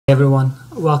Everyone,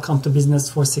 welcome to Business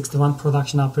 461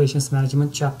 Production Operations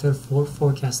Management Chapter 4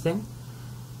 Forecasting.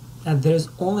 And there's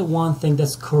only one thing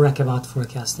that's correct about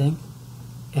forecasting,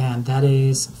 and that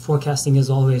is forecasting is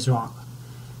always wrong.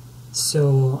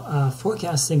 So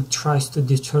forecasting tries to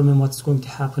determine what's going to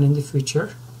happen in the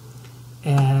future,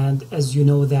 and as you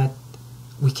know that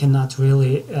we cannot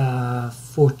really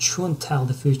fortune tell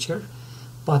the future,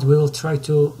 but we will try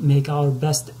to make our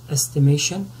best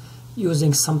estimation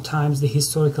using sometimes the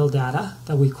historical data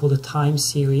that we call the time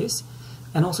series,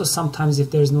 and also sometimes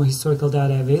if there is no historical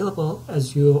data available,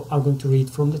 as you are going to read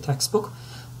from the textbook,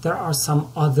 there are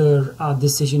some other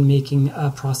decision-making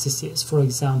processes, for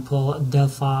example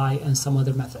Delphi and some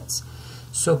other methods.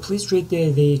 So please read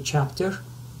the chapter,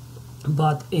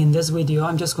 but in this video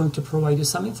I'm just going to provide you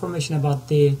some information about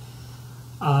the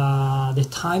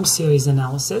time series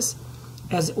analysis.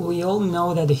 As we all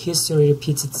know that the history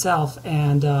repeats itself,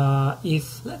 and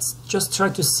let's just try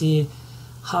to see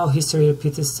how history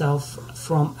repeats itself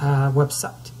from a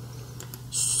website.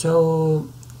 So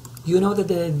you know that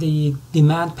the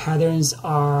demand patterns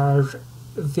are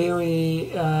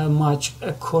very much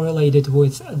correlated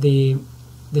with the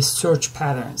search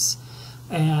patterns,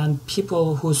 and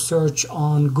people who search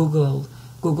on Google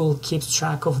keeps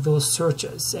track of those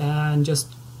searches and just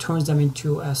turns them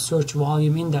into a search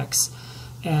volume index,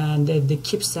 and it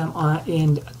keeps them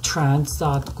in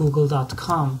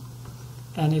trends.google.com.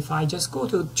 and if I just go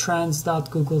to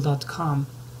trends.google.com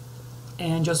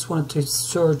and just wanted to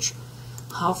search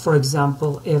how, for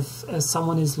example, if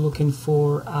someone is looking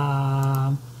for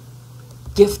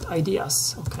gift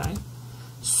ideas, okay,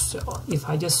 so if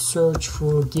I just search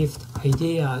for gift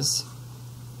ideas,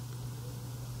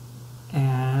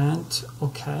 and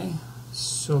okay,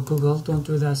 so Google, don't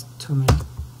do that to me.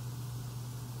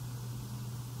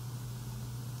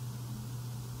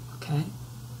 Okay,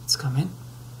 it's coming.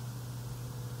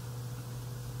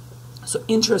 So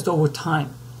interest over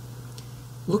time.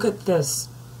 Look at this.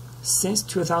 Since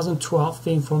 2012,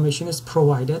 the information is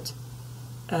provided.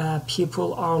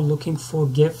 People are looking for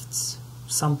gifts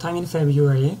sometime in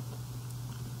February.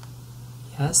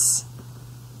 Yes,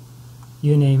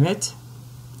 you name it.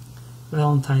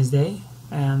 Valentine's Day,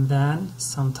 and then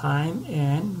sometime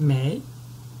in May,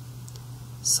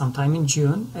 sometime in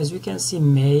June. As you can see,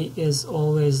 May is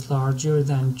always larger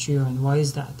than June. Why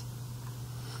is that?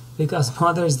 Because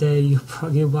Mother's Day, you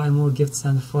buy more gifts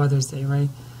than Father's Day, right?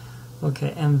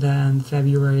 Okay, and then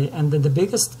February, and then the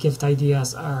biggest gift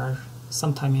ideas are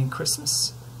sometime in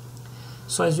Christmas.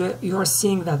 So as you are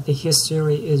seeing that the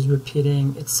history is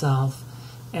repeating itself,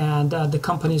 and the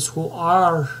companies who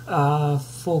are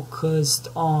focused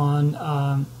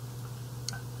on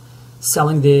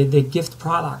selling the gift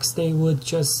products, they would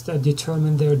just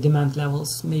determine their demand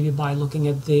levels maybe by looking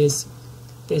at this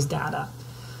data.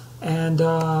 And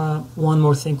one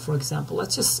more thing, for example,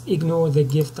 let's just ignore the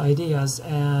gift ideas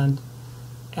and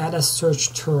add a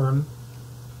search term,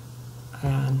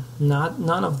 and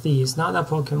none of these, not a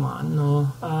Pokemon,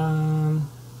 no,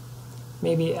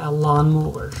 maybe a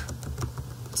lawnmower.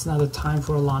 It's not a time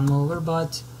for a lawnmower,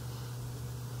 but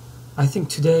I think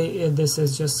today this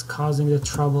is just causing the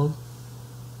trouble.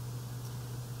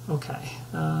 Okay,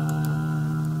 I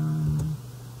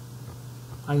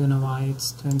don't know why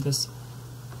it's doing this,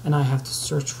 and I have to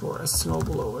search for a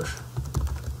snowblower.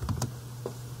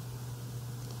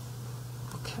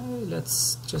 Okay,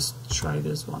 let's just try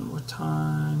this one more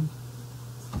time.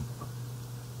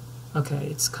 Okay,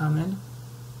 it's coming.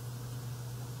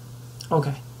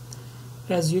 Okay,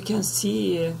 as you can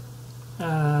see,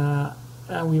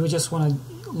 we would just want to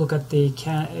look at the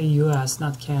US,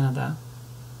 not Canada.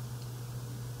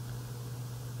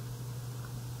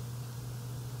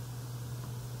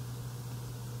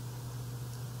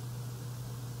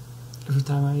 Every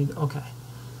time okay,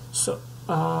 so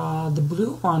the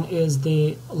blue one is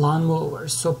the lawnmower.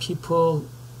 So people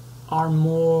are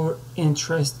more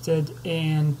interested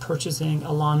in purchasing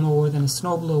a lawnmower than a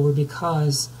snowblower,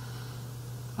 because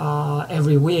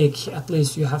every week at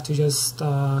least you have to just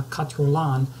cut your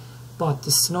lawn, but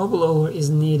the snowblower is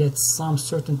needed some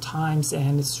certain times,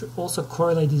 and it's also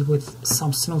correlated with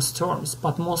some snowstorms,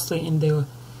 but mostly in the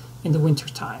winter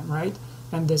time, right?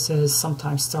 And this is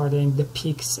sometimes starting the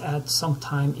peaks at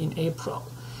sometime in April.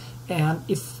 And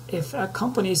if a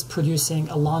company is producing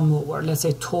a lawnmower, let's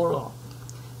say Toro,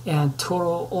 and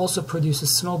Toro also produces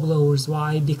snowblowers,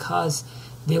 why? Because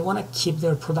they want to keep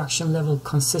their production level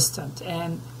consistent,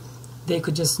 and they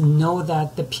could just know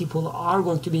that the people are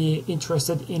going to be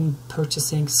interested in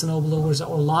purchasing snowblowers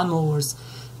or lawnmowers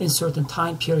in certain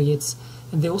time periods,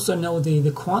 and they also know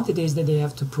the quantities that they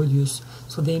have to produce,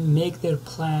 so they make their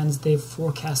plans, their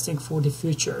forecasting for the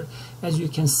future. As you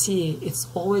can see, it's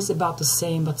always about the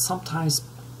same, but sometimes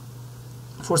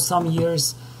for some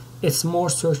years it's more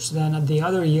searched than the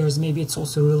other years. Maybe it's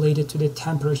also related to the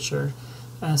temperature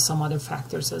and some other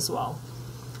factors as well.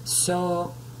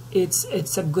 So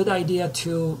it's a good idea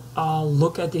to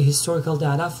look at the historical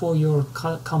data for your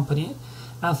company.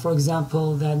 For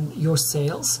example, then your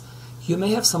sales. You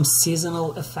may have some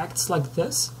seasonal effects like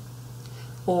this,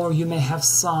 or you may have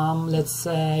some, let's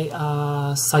say,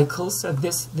 cycles.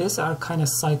 These are kind of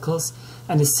cycles,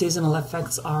 and the seasonal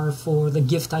effects are for the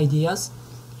gift ideas.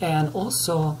 And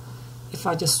also, if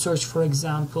I just search, for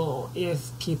example,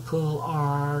 if people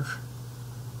are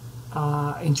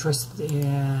interested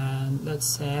in, let's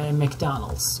say,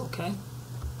 McDonald's, okay,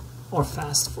 or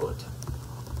fast food.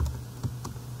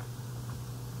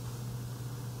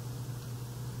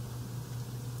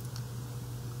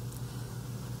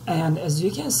 And as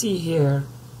you can see here,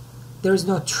 there is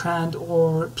no trend,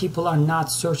 or people are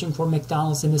not searching for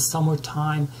McDonald's in the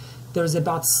summertime. There's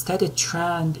about steady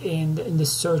trend in the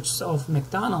search of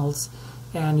McDonald's,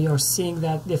 and you're seeing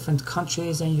that different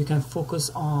countries, and you can focus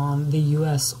on the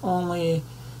US only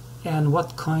and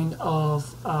what kind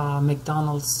of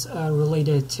McDonald's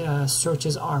related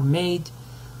searches are made.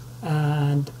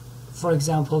 And for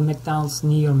example, McDonald's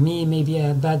near me may be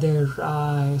a better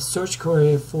search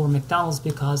query for McDonald's,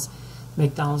 because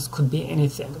McDonald's could be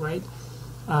anything, right?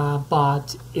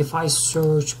 But if I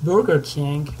search Burger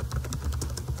King,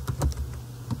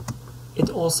 it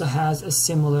also has a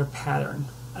similar pattern,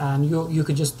 and you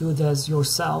could just do this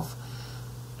yourself.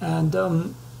 And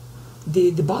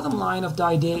the bottom line of the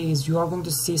idea is you are going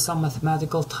to see some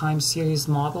mathematical time series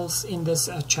models in this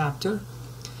chapter.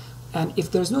 And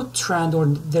if there's no trend or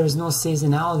there's no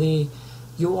seasonality,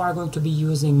 you are going to be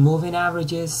using moving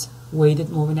averages, weighted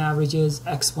moving averages,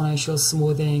 exponential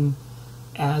smoothing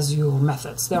as your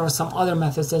methods. There are some other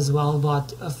methods as well,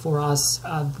 but for us,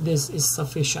 this is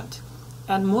sufficient.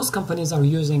 And most companies are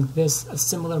using this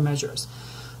similar measures.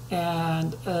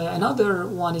 And another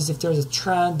one is if there's a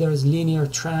trend, there's linear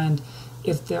trend.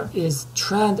 If there is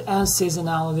trend and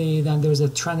seasonality, then there's a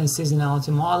trend and seasonality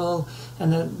model,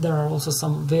 and then there are also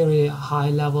some very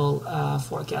high level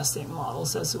forecasting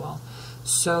models as well.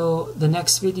 So the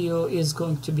next video is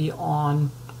going to be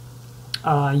on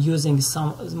using some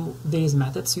of these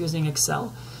methods using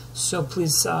Excel. So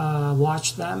please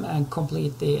watch them and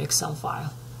complete the Excel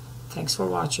file. Thanks for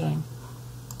watching.